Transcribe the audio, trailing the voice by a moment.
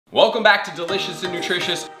Welcome back to Delicious and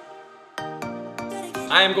Nutritious.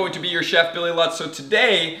 I am going to be your chef, Billy Lutz. So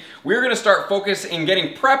today, we're gonna start focusing and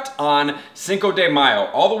getting prepped on Cinco de Mayo,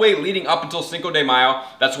 all the way leading up until Cinco de Mayo.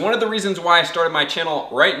 That's one of the reasons why I started my channel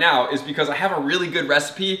right now, is because I have a really good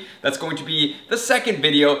recipe that's going to be the second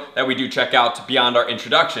video that we do check out beyond our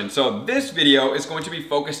introduction. So this video is going to be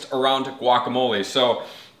focused around guacamole. So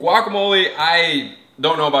guacamole, I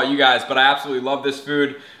don't know about you guys, but I absolutely love this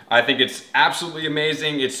food. I think it's absolutely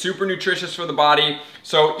amazing. It's super nutritious for the body.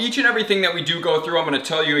 So each and everything that we do go through, I'm gonna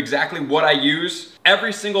tell you exactly what I use.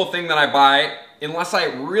 Every single thing that I buy, unless I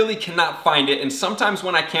really cannot find it, and sometimes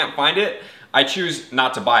when I can't find it, I choose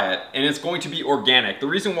not to buy it, and it's going to be organic. The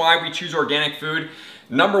reason why we choose organic food,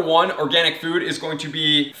 number one, organic food is going to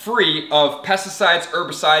be free of pesticides,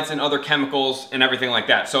 herbicides, and other chemicals and everything like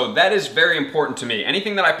that. So that is very important to me.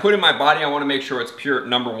 Anything that I put in my body, I wanna make sure it's pure,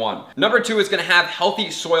 number one. Number two is gonna have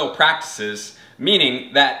healthy soil practices,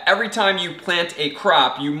 meaning that every time you plant a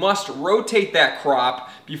crop, you must rotate that crop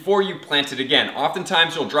before you plant it again.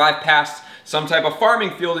 Oftentimes you'll drive past some type of farming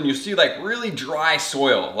field and you see like really dry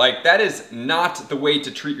soil. Like that is not the way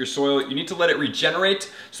to treat your soil. You need to let it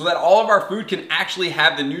regenerate so that all of our food can actually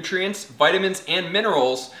have the nutrients, vitamins, and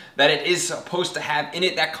minerals that it is supposed to have in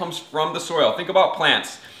it that comes from the soil. Think about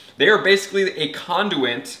plants. They are basically a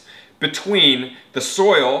conduit between the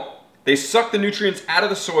soil. They suck the nutrients out of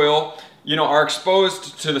the soil, you know, are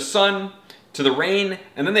exposed to the sun, to the rain,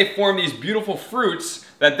 and then they form these beautiful fruits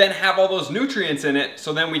that then have all those nutrients in it,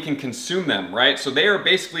 so then we can consume them, right? So they are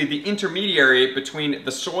basically the intermediary between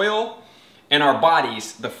the soil and our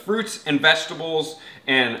bodies. The fruits and vegetables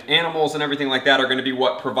and animals and everything like that are gonna be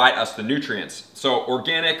what provide us the nutrients. So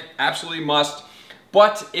organic, absolutely must.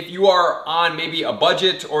 But if you are on maybe a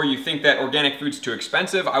budget or you think that organic food's too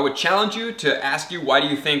expensive, I would challenge you to ask you, why do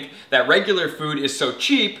you think that regular food is so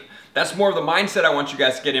cheap? That's more of the mindset I want you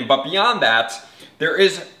guys to get in. But beyond that, there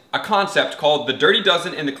is a concept called the Dirty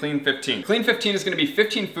Dozen and the Clean 15. Clean 15 is gonna be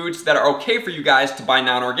 15 foods that are okay for you guys to buy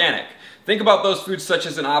non-organic. Think about those foods such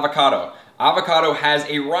as an avocado. Avocado has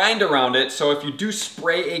a rind around it, so if you do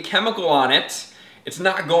spray a chemical on it, it's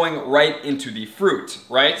not going right into the fruit,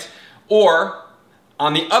 right? Or,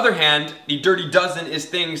 on the other hand, the Dirty Dozen is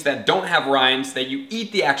things that don't have rinds, that you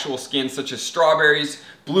eat the actual skin, such as strawberries,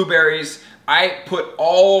 blueberries. I put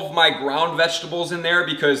all of my ground vegetables in there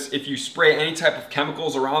because if you spray any type of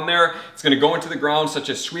chemicals around there, it's gonna go into the ground, such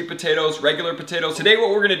as sweet potatoes, regular potatoes. Today what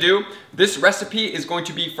we're gonna do, this recipe is going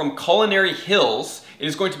to be from Culinary Hills. It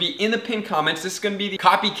is going to be in the pinned comments. This is gonna be the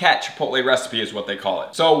copycat Chipotle recipe is what they call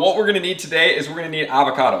it. So what we're gonna need today is we're gonna need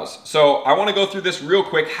avocados. So I wanna go through this real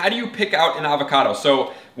quick. How do you pick out an avocado?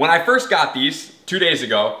 So when I first got these 2 days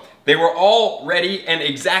ago, they were all ready and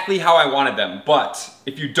exactly how I wanted them. But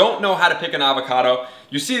if you don't know how to pick an avocado,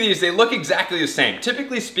 you see these, they look exactly the same.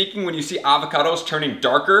 Typically speaking, when you see avocados turning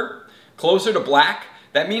darker, closer to black,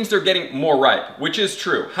 that means they're getting more ripe, which is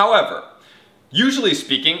true. However, usually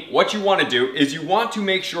speaking, what you want to do is you want to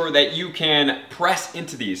make sure that you can press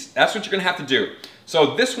into these. That's what you're going to have to do.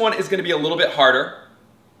 So this one is going to be a little bit harder,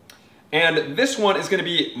 and this one is going to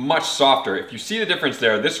be much softer. If you see the difference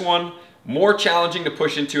there, this one, more challenging to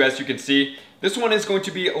push into, as you can see. This one is going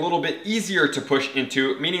to be a little bit easier to push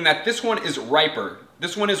into, meaning that this one is riper.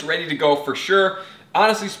 This one is ready to go for sure.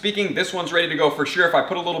 Honestly speaking, this one's ready to go for sure. If I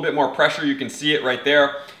put a little bit more pressure, you can see it right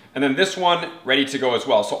there. And then this one, ready to go as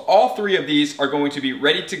well. So all three of these are going to be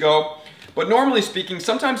ready to go. But normally speaking,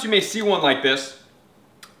 sometimes you may see one like this,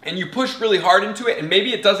 and you push really hard into it, and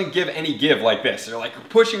maybe it doesn't give any give like this. You're like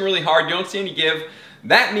pushing really hard, you don't see any give.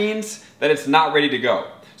 That means that it's not ready to go.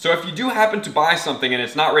 So if you do happen to buy something and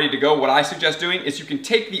it's not ready to go, what I suggest doing is you can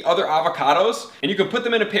take the other avocados and you can put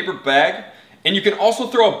them in a paper bag, and you can also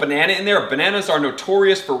throw a banana in there. Bananas are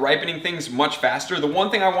notorious for ripening things much faster. The one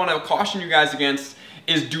thing I want to caution you guys against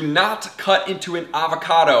is do not cut into an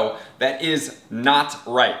avocado that is not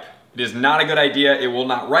ripe. It is not a good idea. It will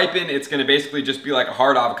not ripen. It's gonna basically just be like a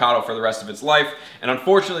hard avocado for the rest of its life. And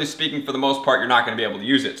unfortunately speaking, for the most part, you're not gonna be able to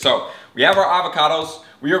use it. So we have our avocados.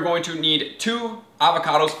 We are going to need 2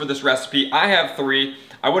 avocados for this recipe. I have 3.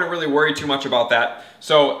 I wouldn't really worry too much about that.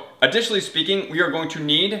 So additionally speaking, we are going to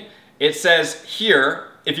need, it says here,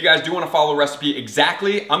 if you guys do wanna follow the recipe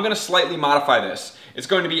exactly, I'm gonna slightly modify this. It's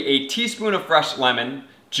going to be a teaspoon of fresh lemon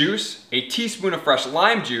juice, a teaspoon of fresh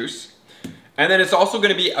lime juice, and then it's also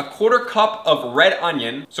gonna be a 1/4 cup of red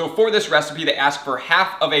onion. So for this recipe, they ask for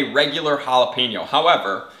half of a regular jalapeno.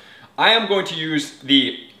 However, I am going to use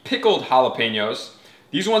the pickled jalapenos.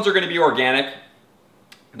 These ones are gonna be organic.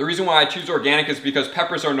 The reason why I choose organic is because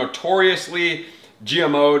peppers are notoriously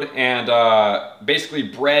GMO'd and basically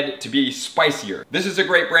bred to be spicier. This is a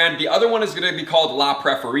great brand. The other one is gonna be called La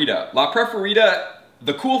Preferida. La Preferida,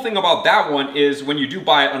 the cool thing about that one is when you do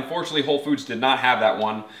buy it, unfortunately Whole Foods did not have that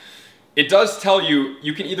one. It does tell you,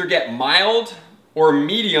 you can either get mild or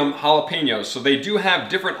medium jalapenos. So they do have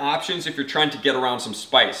different options if you're trying to get around some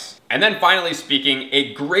spice. And then finally speaking,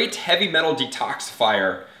 a great heavy metal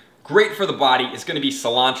detoxifier, great for the body, is gonna be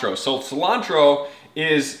cilantro. So cilantro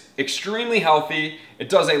is extremely healthy. It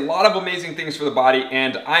does a lot of amazing things for the body,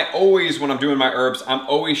 and I always, when I'm doing my herbs, I'm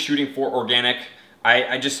always shooting for organic.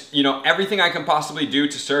 I just, you know, everything I can possibly do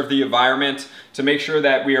to serve the environment, to make sure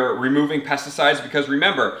that we are removing pesticides, because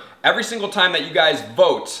remember, every single time that you guys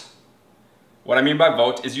vote, what I mean by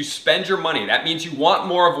vote is you spend your money. That means you want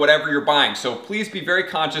more of whatever you're buying. So please be very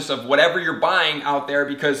conscious of whatever you're buying out there,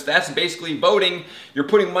 because that's basically voting. You're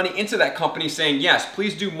putting money into that company saying, yes,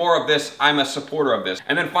 please do more of this. I'm a supporter of this.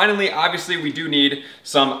 And then finally, obviously, we do need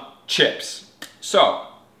some chips. So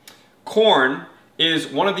corn is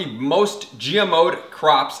one of the most GMO'd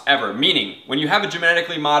crops ever, meaning when you have a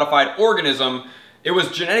genetically modified organism, it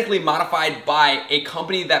was genetically modified by a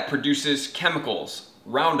company that produces chemicals,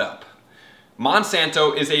 Roundup.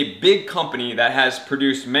 Monsanto is a big company that has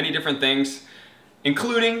produced many different things,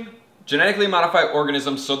 including genetically modified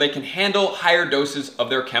organisms, so they can handle higher doses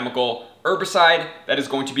of their chemical herbicide that is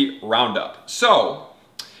going to be Roundup. So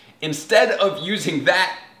instead of using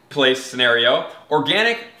that place scenario,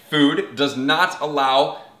 organic food does not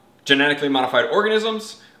allow genetically modified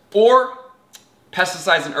organisms or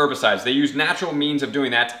pesticides and herbicides. They use natural means of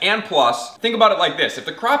doing that. And plus, think about it like this. If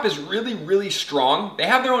the crop is really, really strong, they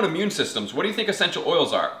have their own immune systems. What do you think essential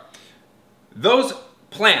oils are? Those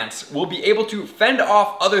plants will be able to fend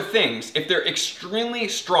off other things if they're extremely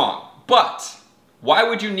strong. But why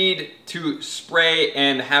would you need to spray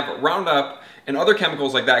and have Roundup and other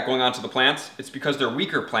chemicals like that going onto the plants? It's because they're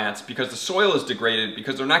weaker plants, because the soil is degraded,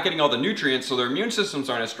 because they're not getting all the nutrients, so their immune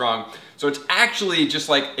systems aren't as strong. So it's actually just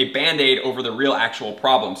like a band-aid over the real actual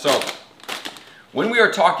problem. So when we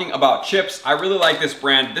are talking about chips, I really like this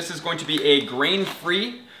brand. This is going to be a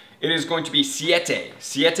grain-free. It is going to be Siete.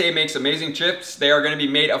 Siete makes amazing chips. They are going to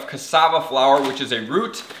be made of cassava flour, which is a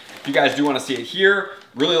root. If you guys do want to see it here,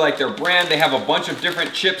 really like their brand. They have a bunch of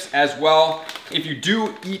different chips as well. If you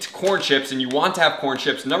do eat corn chips and you want to have corn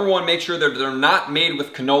chips, number one, make sure that they're not made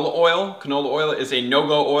with canola oil. Canola oil is a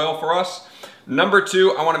no-go oil for us. Number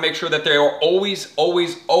two, I want to make sure that they are always,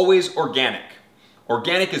 always, always organic.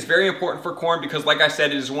 Organic is very important for corn because, like I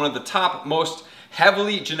said, it is one of the top most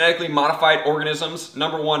heavily genetically modified organisms.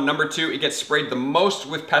 Number one. Number two, it gets sprayed the most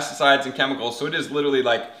with pesticides and chemicals. So it is literally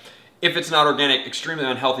like, if it's not organic, extremely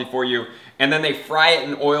unhealthy for you. And then they fry it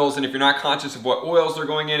in oils, and if you're not conscious of what oils are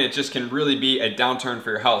going in, it just can really be a downturn for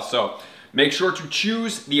your health. So make sure to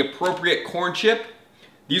choose the appropriate corn chip.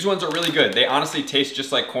 These ones are really good. They honestly taste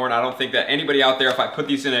just like corn. I don't think that anybody out there, if I put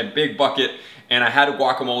these in a big bucket and I had a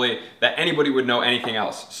guacamole, that anybody would know anything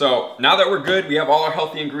else. So now that we're good, we have all our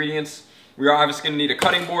healthy ingredients. We are obviously gonna need a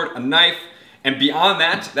cutting board, a knife, and beyond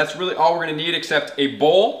that, that's really all we're gonna need except a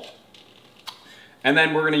bowl. And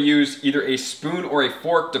then we're gonna use either a spoon or a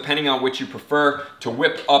fork, depending on which you prefer, to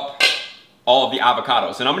whip up all of the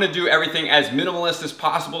avocados. And I'm gonna do everything as minimalist as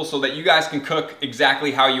possible so that you guys can cook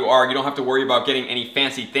exactly how you are. You don't have to worry about getting any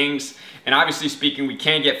fancy things. And obviously speaking, we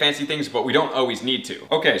can get fancy things, but we don't always need to.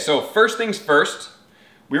 Okay, so first things first,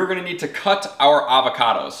 we're gonna need to cut our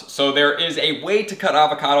avocados. So there is a way to cut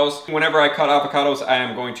avocados. Whenever I cut avocados, I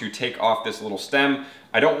am going to take off this little stem.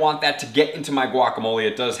 I don't want that to get into my guacamole.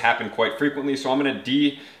 It does happen quite frequently, so I'm gonna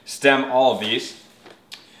de-stem all of these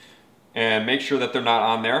and make sure that they're not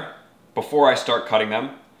on there before I start cutting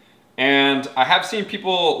them. And I have seen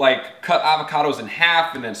people like cut avocados in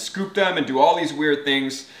half and then scoop them and do all these weird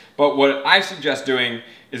things. But what I suggest doing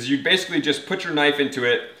is you basically just put your knife into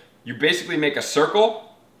it. You basically make a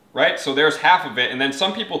circle, right? So there's half of it, and then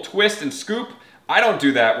some people twist and scoop. I don't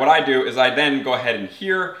do that. What I do is I then go ahead and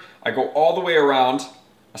here, I go all the way around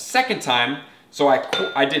a second time. So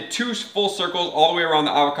I did 2 full circles all the way around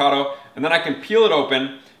the avocado, and then I can peel it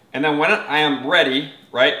open, and then when I am ready,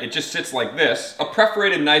 right, it just sits like this. A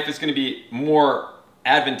perforated knife is gonna be more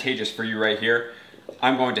advantageous for you right here.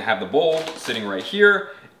 I'm going to have the bowl sitting right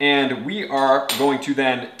here, and we are going to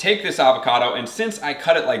then take this avocado, and since I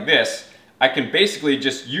cut it like this, I can basically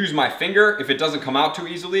just use my finger if it doesn't come out too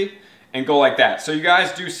easily and go like that. So you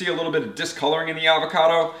guys do see a little bit of discoloring in the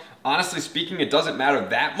avocado. Honestly speaking, it doesn't matter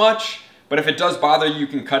that much, but if it does bother you, you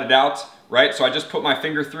can cut it out, right? So I just put my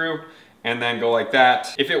finger through and then go like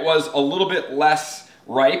that. If it was a little bit less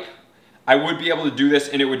ripe, I would be able to do this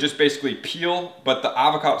and it would just basically peel, but the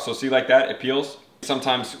avocado, so see like that, it peels.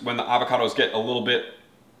 Sometimes when the avocados get a little bit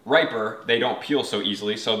riper, they don't peel so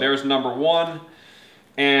easily. So there's number one.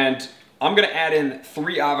 And I'm gonna add in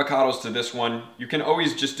 3 avocados to this one. You can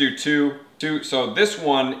always just do two. So this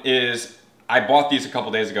one is, I bought these a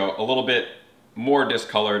couple days ago, a little bit more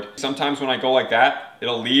discolored. Sometimes when I go like that,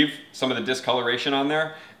 it'll leave some of the discoloration on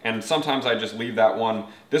there, and sometimes I just leave that one.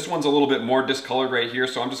 This one's a little bit more discolored right here,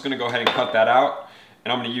 so I'm just gonna go ahead and cut that out,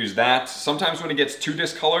 and I'm gonna use that. Sometimes when it gets too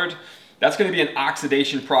discolored, that's gonna be an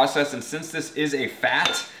oxidation process, and since this is a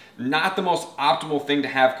fat, not the most optimal thing to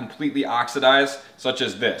have completely oxidized, such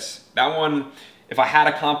as this. That one, if I had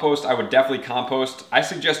a compost, I would definitely compost. I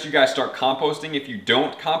suggest you guys start composting. If you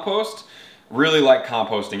don't compost, really like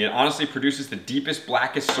composting. It honestly produces the deepest,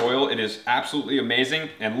 blackest soil. It is absolutely amazing.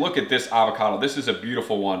 And look at this avocado. This is a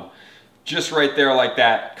beautiful one. Just right there like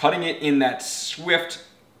that. Cutting it in that swift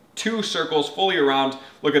 2 circles fully around.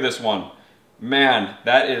 Look at this one. Man,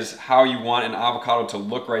 that is how you want an avocado to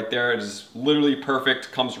look right there. It is literally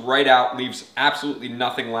perfect, comes right out, leaves absolutely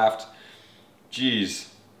nothing left. Jeez,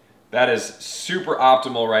 that is super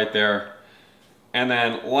optimal right there. And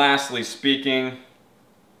then lastly speaking,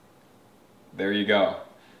 there you go.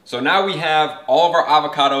 So now we have all of our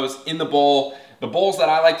avocados in the bowl. The bowls that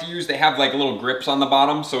I like to use, they have like little grips on the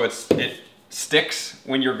bottom, so it sticks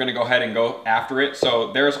when you're gonna go ahead and go after it.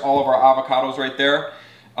 So there's all of our avocados right there.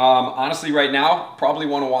 Honestly, right now, probably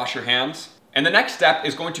want to wash your hands. And the next step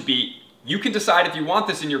is going to be, you can decide if you want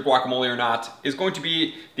this in your guacamole or not, is going to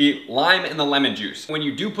be the lime and the lemon juice. When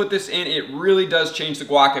you do put this in, it really does change the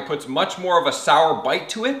guac. It puts much more of a sour bite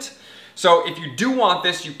to it. So if you do want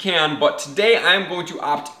this, you can, but today I'm going to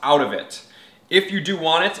opt out of it. If you do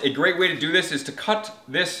want it, a great way to do this is to cut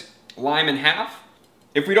this lime in half.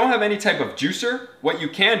 If we don't have any type of juicer, what you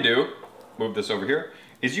can do, move this over here,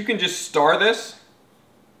 is you can just star this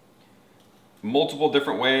multiple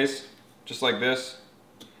different ways, just like this.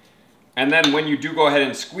 And then when you do go ahead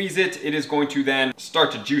and squeeze it, it is going to then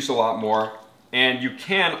start to juice a lot more. And you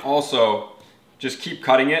can also just keep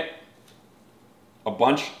cutting it a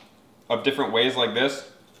bunch of different ways like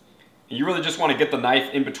this. And you really just want to get the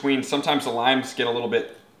knife in between. Sometimes the limes get a little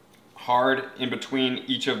bit hard in between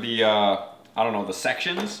each of the, I don't know, the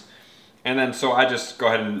sections. And then so I just go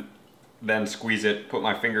ahead and then squeeze it, put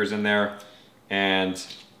my fingers in there, and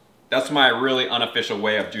that's my really unofficial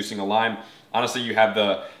way of juicing a lime. Honestly, you have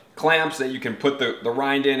the clamps that you can put the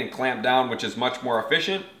rind in and clamp down, which is much more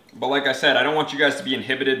efficient. But like I said, I don't want you guys to be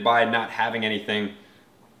inhibited by not having anything.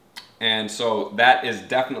 And so that is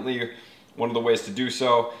definitely one of the ways to do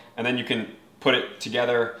so. And then you can put it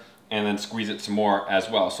together and then squeeze it some more as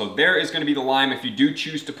well. So there is gonna be the lime. If you do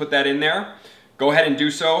choose to put that in there, go ahead and do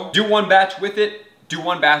so. Do one batch with it, do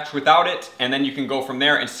one batch without it, and then you can go from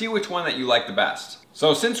there and see which one that you like the best.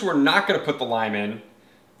 So since we're not gonna put the lime in,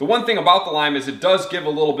 the one thing about the lime is it does give a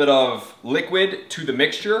little bit of liquid to the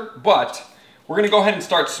mixture, but we're gonna go ahead and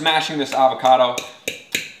start smashing this avocado.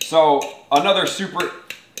 So another super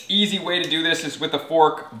easy way to do this is with a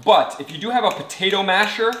fork, but if you do have a potato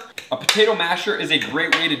masher is a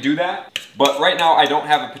great way to do that. But right now I don't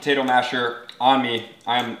have a potato masher on me.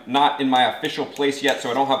 I'm not in my official place yet, so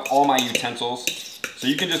I don't have all my utensils. So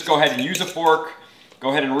you can just go ahead and use a fork, go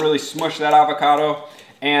ahead and really smush that avocado,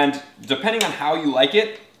 and depending on how you like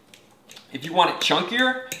it, if you want it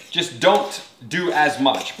chunkier, just don't do as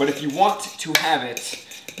much. But if you want to have it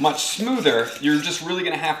much smoother, you're just really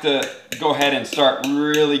gonna have to go ahead and start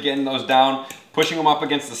really getting those down, pushing them up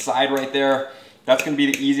against the side right there. That's gonna be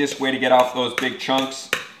the easiest way to get off those big chunks,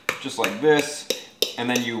 just like this. And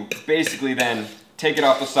then you basically then take it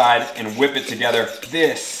off the side and whip it together.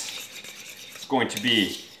 This is going to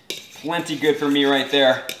be plenty good for me right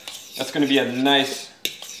there. That's gonna be a nice,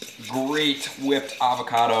 great whipped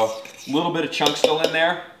avocado. A little bit of chunk still in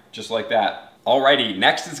there, just like that. Alrighty,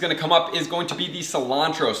 next is gonna come up is going to be the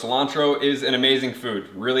cilantro. Cilantro is an amazing food.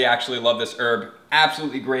 Really actually love this herb,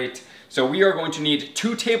 absolutely great. So we are going to need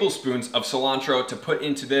 2 tablespoons of cilantro to put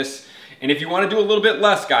into this. And if you wanna do a little bit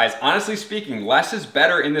less, guys, honestly speaking, less is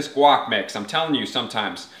better in this guac mix. I'm telling you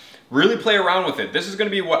sometimes. Really play around with it. This is gonna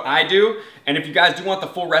be what I do. And if you guys do want the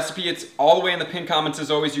full recipe, it's all the way in the pinned comments as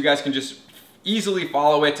always. You guys can just easily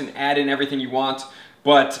follow it and add in everything you want.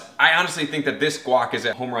 But I honestly think that this guac is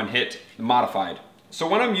a home run hit modified. So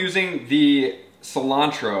when I'm using the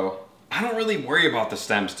cilantro, I don't really worry about the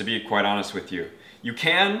stems, to be quite honest with you. You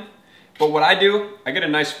can, but what I do, I get a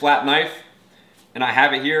nice flat knife and I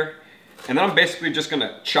have it here. And then I'm basically just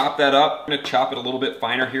gonna chop that up. I'm gonna chop it a little bit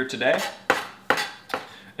finer here today.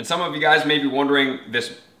 And some of you guys may be wondering,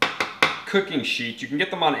 this cooking sheet, you can get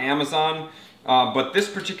them on Amazon, but this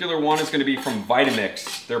particular one is gonna be from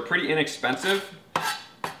Vitamix. They're pretty inexpensive.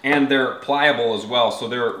 and they're pliable as well. So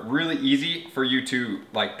they're really easy for you to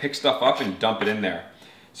like pick stuff up and dump it in there.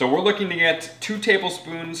 So we're looking to get 2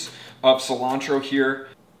 tablespoons of cilantro here.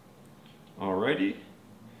 Alrighty.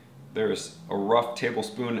 There's a rough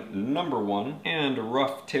tablespoon number 1 and a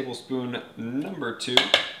rough tablespoon number 2.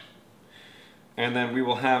 And then we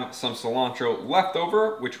will have some cilantro left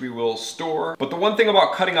over, which we will store. But the one thing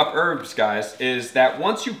about cutting up herbs, guys, is that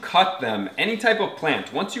once you cut them, any type of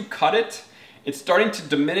plant, once you cut it, it's starting to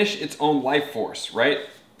diminish its own life force, right?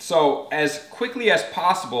 So as quickly as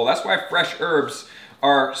possible, that's why fresh herbs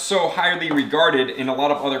are so highly regarded in a lot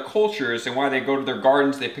of other cultures, and why they go to their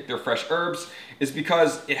gardens, they pick their fresh herbs, is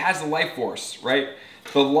because it has a life force, right?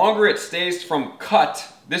 The longer it stays from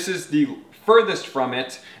cut, this is the furthest from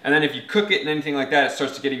it, and then if you cook it and anything like that, it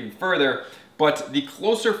starts to get even further. But the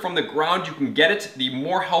closer from the ground you can get it, the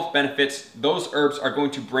more health benefits those herbs are going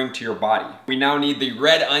to bring to your body. We now need the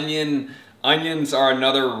red onion. Onions are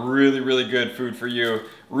another really good food for you.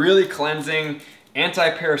 Really cleansing,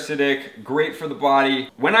 anti-parasitic, great for the body.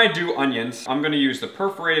 When I do onions, I'm gonna use the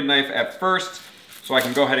perforated knife at first, so I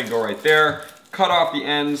can go ahead and go right there, cut off the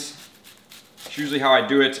ends. It's usually how I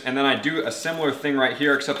do it, and then I do a similar thing right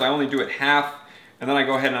here, except I only do it half, and then I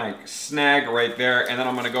go ahead and I snag right there, and then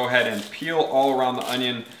I'm gonna go ahead and peel all around the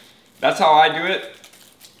onion. That's how I do it.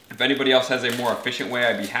 If anybody else has a more efficient way,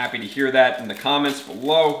 I'd be happy to hear that in the comments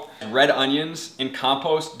below. Red onions in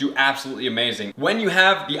compost do absolutely amazing. When you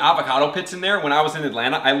have the avocado pits in there, when I was in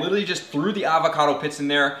Atlanta, I literally just threw the avocado pits in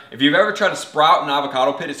there. If you've ever tried to sprout an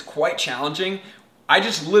avocado pit, it's quite challenging. I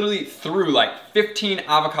just literally threw like 15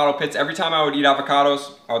 avocado pits. Every time I would eat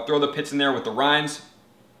avocados, I would throw the pits in there with the rinds,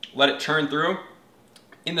 let it churn through.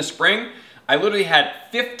 In the spring, I literally had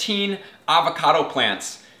 15 avocado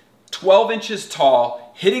plants, 12 inches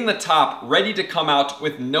tall, hitting the top, ready to come out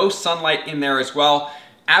with no sunlight in there as well.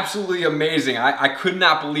 Absolutely amazing. I could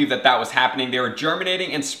not believe that that was happening. They were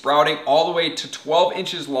germinating and sprouting all the way to 12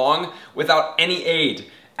 inches long without any aid.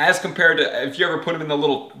 As compared to if you ever put them in the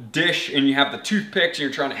little dish and you have the toothpicks and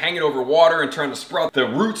you're trying to hang it over water and trying to sprout the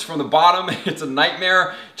roots from the bottom, it's a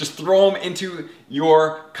nightmare. Just throw them into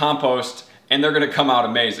your compost and they're gonna come out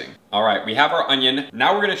amazing. All right, we have our onion.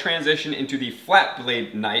 Now we're gonna transition into the flat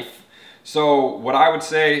blade knife. So what I would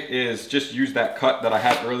say is just use that cut that I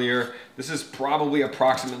had earlier. This is probably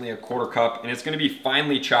approximately a 1/4 cup, and it's gonna be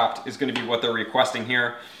finely chopped is gonna be what they're requesting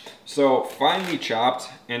here. So finely chopped,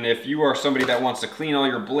 and if you are somebody that wants to clean all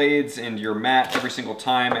your blades and your mat every single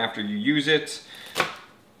time after you use it,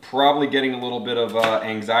 probably getting a little bit of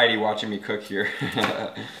anxiety watching me cook here.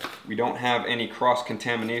 We don't have any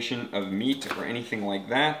cross-contamination of meat or anything like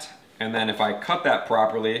that. And then if I cut that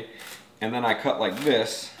properly, and then I cut like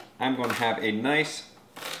this, I'm going to have a nice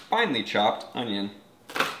finely chopped onion.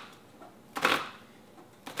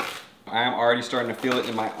 I am already starting to feel it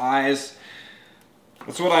in my eyes.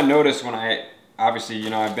 That's what I noticed when obviously, you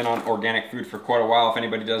know, I've been on organic food for quite a while. If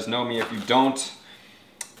anybody does know me, if you don't,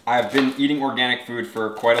 I've been eating organic food for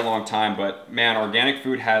quite a long time, but man, organic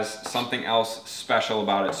food has something else special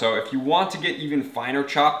about it. So if you want to get even finer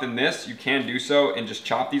chopped than this, you can do so and just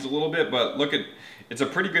chop these a little bit, but look at, it's a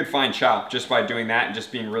pretty good fine chop just by doing that and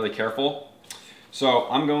just being really careful. So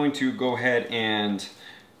I'm going to go ahead and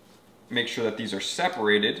make sure that these are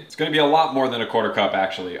separated. It's gonna be a lot more than a 1/4 cup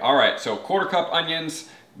actually. All right, so 1/4 cup onions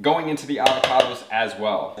going into the avocados as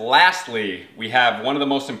well. Lastly, we have one of the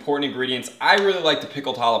most important ingredients. I really like the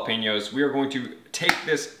pickled jalapenos. We are going to take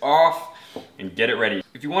this off and get it ready.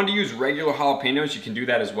 If you want to use regular jalapenos, you can do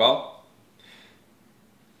that as well.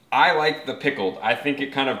 I like the pickled. I think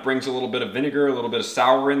it kind of brings a little bit of vinegar, a little bit of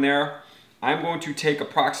sour in there. I'm going to take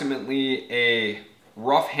approximately a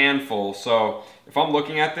rough handful. So if I'm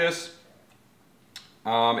looking at this,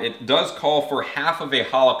 it does call for half of a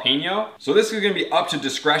jalapeno. So this is gonna be up to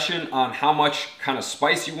discretion on how much kind of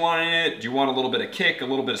spice you want in it. Do you want a little bit of kick, a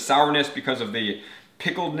little bit of sourness because of the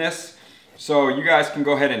pickledness? So you guys can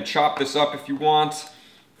go ahead and chop this up if you want.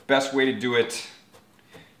 Best way to do it.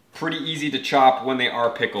 Pretty easy to chop when they are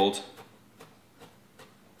pickled.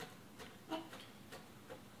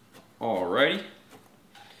 Alrighty.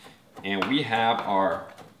 And we have our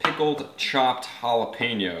pickled chopped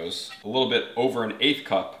jalapenos, a little bit over an 1/8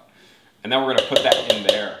 cup. And then we're gonna put that in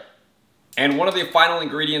there. And one of the final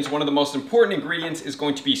ingredients, one of the most important ingredients is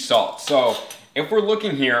going to be salt. So if we're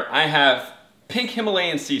looking here, I have pink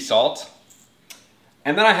Himalayan sea salt.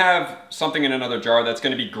 And then I have something in another jar that's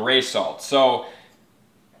gonna be gray salt. So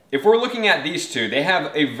if we're looking at these two, they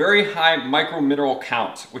have a very high micromineral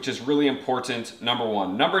count, which is really important, number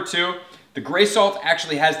one. Number two, the gray salt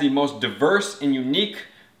actually has the most diverse and unique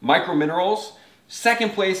microminerals.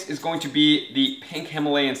 Second place is going to be the pink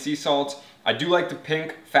Himalayan sea salt. I do like the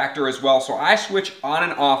pink factor as well, so I switch on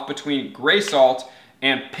and off between gray salt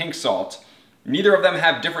and pink salt. Neither of them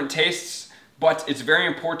have different tastes, but it's very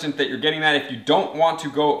important that you're getting that. If you don't want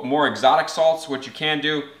to go more exotic salts, what you can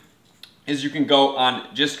do is you can go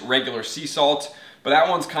on just regular sea salt, but that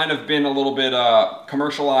one's kind of been a little bit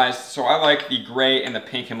commercialized, so I like the gray and the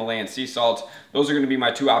pink Himalayan sea salt. Those are gonna be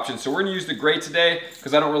my two options. So we're gonna use the gray today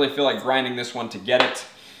because I don't really feel like grinding this one to get it.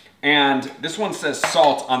 And this one says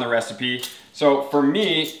salt on the recipe. So for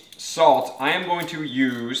me, salt, I am going to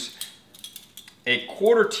use a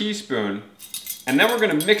 1/4 teaspoon, and then we're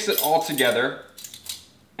gonna mix it all together,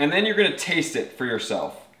 and then you're gonna taste it for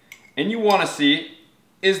yourself. And you wanna see,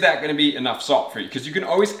 is that gonna be enough salt for you? Because you can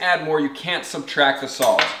always add more, you can't subtract the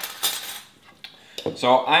salt.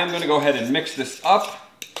 So I am gonna go ahead and mix this up.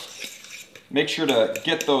 Make sure to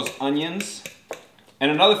get those onions.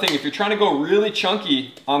 And another thing, if you're trying to go really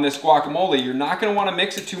chunky on this guacamole, you're not gonna wanna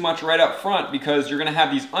mix it too much right up front because you're gonna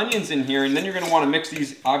have these onions in here, and then you're gonna wanna mix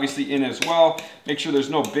these obviously in as well. Make sure there's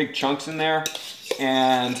no big chunks in there.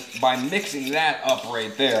 And by mixing that up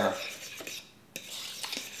right there,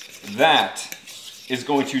 that is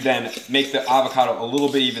going to then make the avocado a little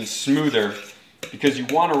bit even smoother because you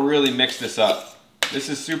wanna really mix this up. This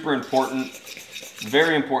is super important,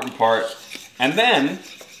 very important part. And then,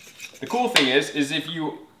 the cool thing is if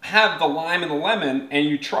you have the lime and the lemon and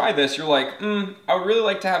you try this, you're like, I would really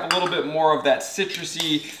like to have a little bit more of that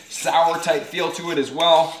citrusy, sour type feel to it as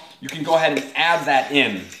well. You can go ahead and add that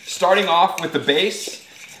in. Starting off with the base,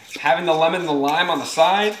 having the lemon and the lime on the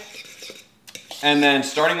side, and then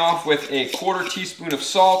starting off with a 1/4 teaspoon of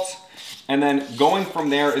salt, and then going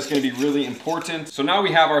from there is gonna be really important. So now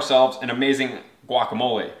we have ourselves an amazing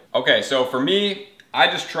guacamole. Okay, so for me, I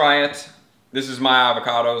just try it. This is my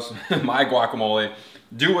avocados, my guacamole.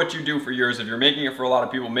 Do what you do for yours. If you're making it for a lot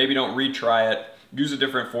of people, maybe don't retry it. Use a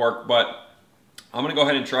different fork, but I'm gonna go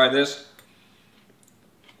ahead and try this.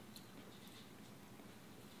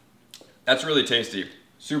 That's really tasty,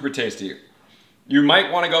 super tasty. You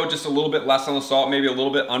might wanna go just a little bit less on the salt, maybe a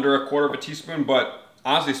little bit under a 1/4 teaspoon, but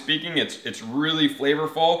honestly speaking, it's really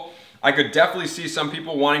flavorful. I could definitely see some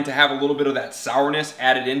people wanting to have a little bit of that sourness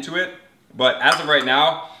added into it, but as of right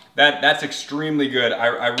now, that's extremely good.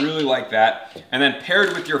 I really like that. And then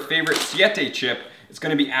paired with your favorite siete chip, it's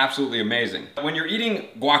gonna be absolutely amazing. When you're eating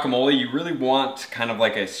guacamole, you really want kind of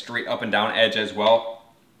like a straight up and down edge as well.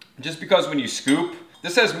 Just because when you scoop,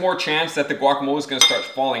 this has more chance that the guacamole is gonna start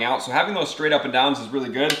falling out. So having those straight up and downs is really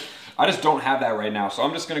good. I just don't have that right now. So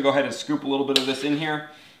I'm just gonna go ahead and scoop a little bit of this in here.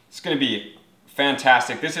 It's gonna be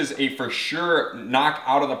fantastic. This is a for sure knock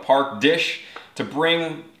out of the park dish to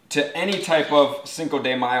bring to any type of Cinco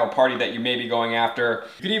de Mayo party that you may be going after.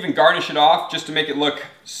 You could even garnish it off just to make it look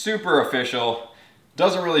super official.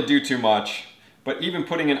 Doesn't really do too much, but even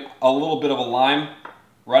putting in a little bit of a lime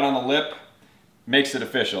right on the lip makes it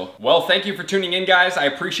official. Well, thank you for tuning in, guys. I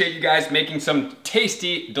appreciate you guys making some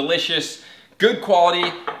tasty, delicious, good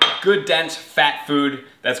quality, good dense fat food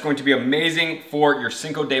that's going to be amazing for your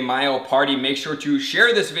Cinco de Mayo party. Make sure to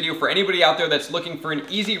share this video for anybody out there that's looking for an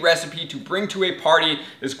easy recipe to bring to a party.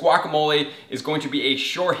 This guacamole is going to be a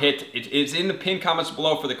sure hit. It is in the pinned comments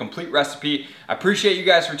below for the complete recipe. I appreciate you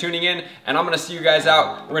guys for tuning in, and I'm gonna see you guys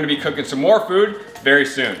out. We're gonna be cooking some more food very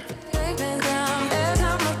soon.